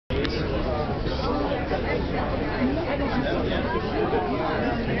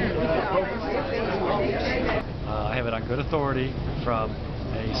I have it on good authority from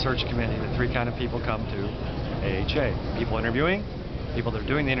a search committee that three kind of people come to AHA. People interviewing, people that are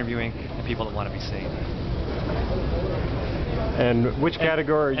doing the interviewing, and people that want to be seen. And which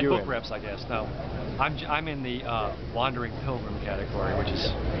category are you in? And book reps, I guess. No, I'm in the Wandering Pilgrim category, which is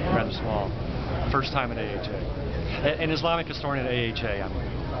rather small. First time at AHA. An Islamic historian at AHA. I'm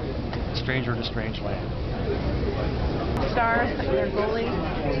a stranger to strange land. Stars, their goalie,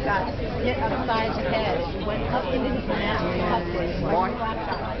 got hit upside the head. Went up into his mat.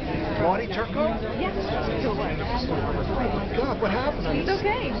 Marty Turco? Yes. Oh my God, what happened? It's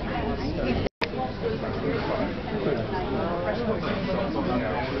okay.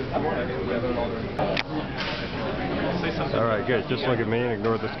 All right, good. Just look at me and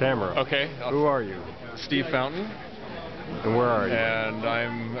ignore this camera. Okay. Who are you? Steve Fountain. And where are you? And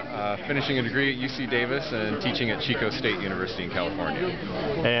I'm finishing a degree at UC Davis and teaching at Chico State University in California.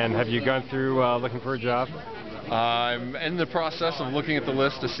 And have you gone through looking for a job? I'm in the process of looking at the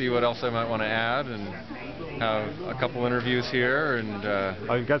list to see what else I might want to add, and have a couple interviews here. And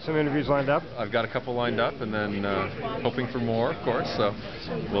oh, you've got some interviews lined up? I've got a couple lined up, and then hoping for more, of course. So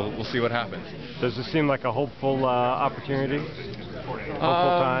we'll see what happens. Does this seem like a hopeful opportunity?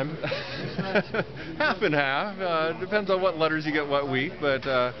 Hopeful time? Half and half. Depends on what letters you get what week, but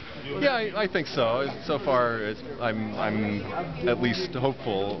yeah, I think so. So far, I'm at least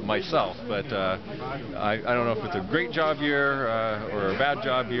hopeful myself, but I don't know if it's a great job year or a bad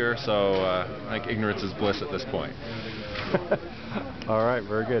job year, so I think ignorance is bliss at this point. All right,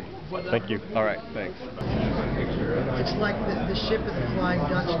 very good. Thank you. All right, thanks. It's like the ship of the Flying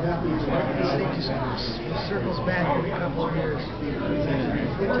Dutchman. It just circles back every couple of years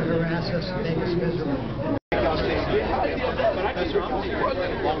to harass us and make us miserable.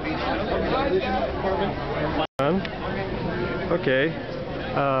 Okay.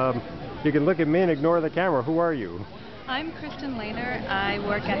 You can look at me and ignore the camera. Who are you? I'm Kristen Lehner. I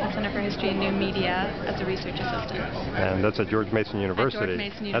work at the Center for History and New Media as a research assistant. And that's at George Mason University. At George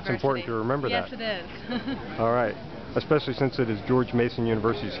Mason University. That's important to remember yes, that. Yes, it is. All right. Especially since it is George Mason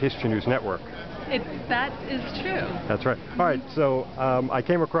University's History News Network. That is true. That's right. All right, so I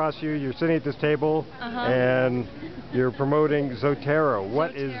came across you. You're sitting at this table, and you're promoting Zotero.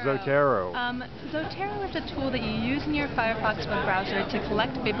 What is Zotero? Zotero is a tool that you use in your Firefox web browser to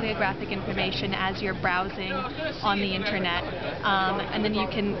collect bibliographic information as you're browsing on the internet. And then you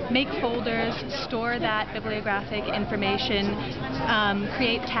can make folders, store that bibliographic information,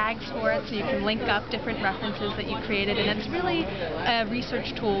 create tags for it so you can link up different references that you created. And it's really a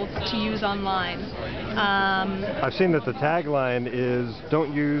research tool to use online. I've seen that the tagline is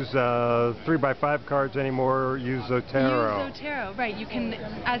don't use 3x5 cards anymore, use Zotero. Use Zotero, right. You can,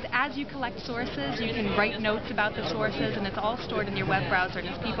 as you collect sources, you can write notes about the sources, and it's all stored in your web browser. And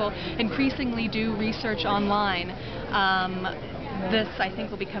as people increasingly do research online, this, I think,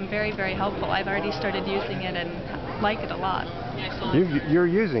 will become very, very helpful. I've already started using it and like it a lot. You're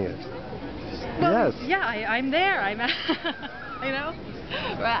using it? Well, yes. Yeah, I'm there. I'm, you know,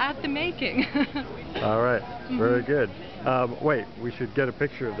 at the making. All right, very good. Wait, we should get a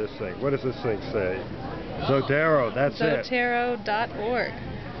picture of this thing. What does this thing say? Zotero, that's it. Zotero.org.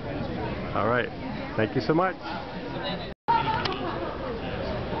 All right, thank you so much.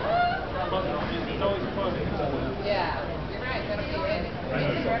 Yeah, you're right. That'll be it.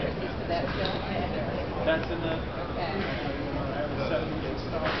 References to that film. That's in the...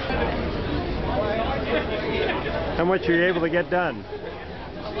 How much are you able to get done?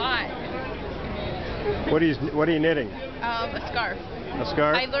 A lot. What are you knitting? A scarf. A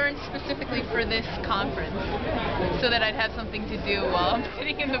scarf? I learned specifically for this conference so that I'd have something to do while I'm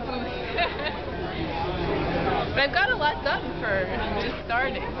sitting in the booth. But I've got a lot done for just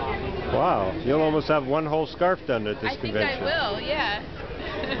starting. Wow, you'll almost have one whole scarf done at this convention. I think I will, yeah.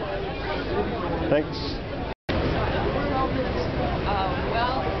 Thanks.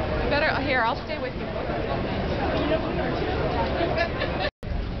 Well, better here, I'll stay with you.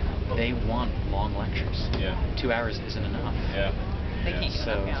 They want long lectures. Yeah. 2 hours isn't enough. Yeah.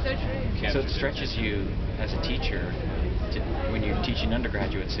 So it stretches you as a teacher. When you're teaching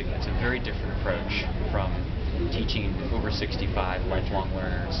undergraduates, it's a very different approach from teaching over 65 lifelong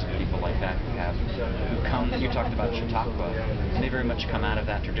learners, people like that who come. You talked about Chautauqua, and they very much come out of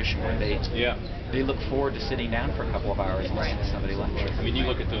that tradition where they look forward to sitting down for a couple of hours and listening to somebody lecture. I mean, you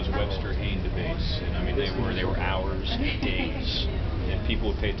look at those Webster-Hayne debates, and I mean they were hours, days, and people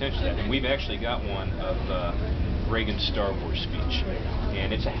would pay attention to that. And we've actually got one of Reagan's Star Wars speech,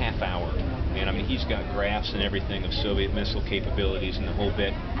 and it's a half hour. And I mean, he's got graphs and everything of Soviet missile capabilities and the whole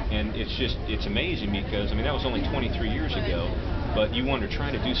bit. And it's amazing because, I mean, that was only 23 years ago, but you wonder,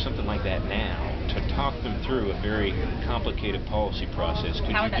 trying to do something like that now, to talk them through a very complicated policy process.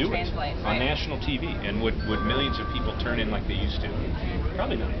 Could How you would that do translate, it right? on national TV? And would millions of people turn in like they used to?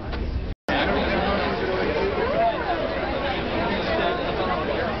 Probably not.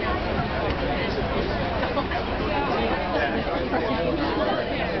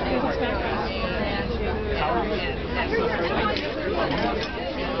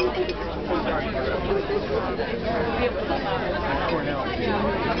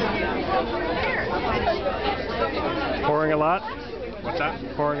 Pouring a lot? What's that?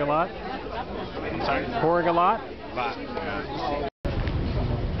 Pouring a lot? I'm sorry? Pouring a lot? But,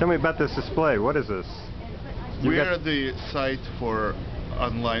 Tell me about this display. What is this? We are the site for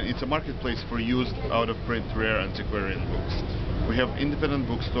online. It's a marketplace for used out-of-print rare antiquarian books. We have independent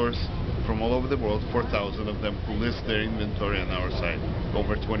bookstores from all over the world, 4,000 of them, who list their inventory on our site.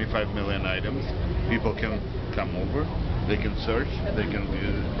 Over 25 million items. People can come over, they can search, they can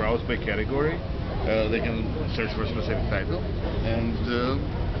browse by category, they can search for a specific title, and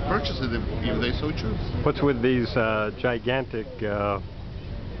purchase it if they so choose. What's with these gigantic,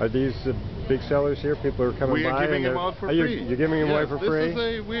 are these big sellers here? People are coming by? We are giving them out for free. You're giving them away for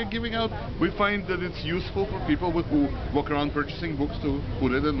free? We're giving out, we find that it's useful for people who walk around purchasing books to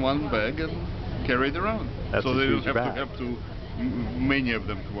put it in one bag and carry it around. That's so a they don't huge bag. have to many of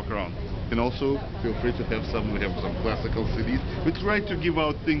them to walk around. And also, feel free to have some, we have some classical CDs. We try to give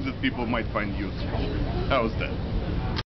out things that people might find useful. How's that?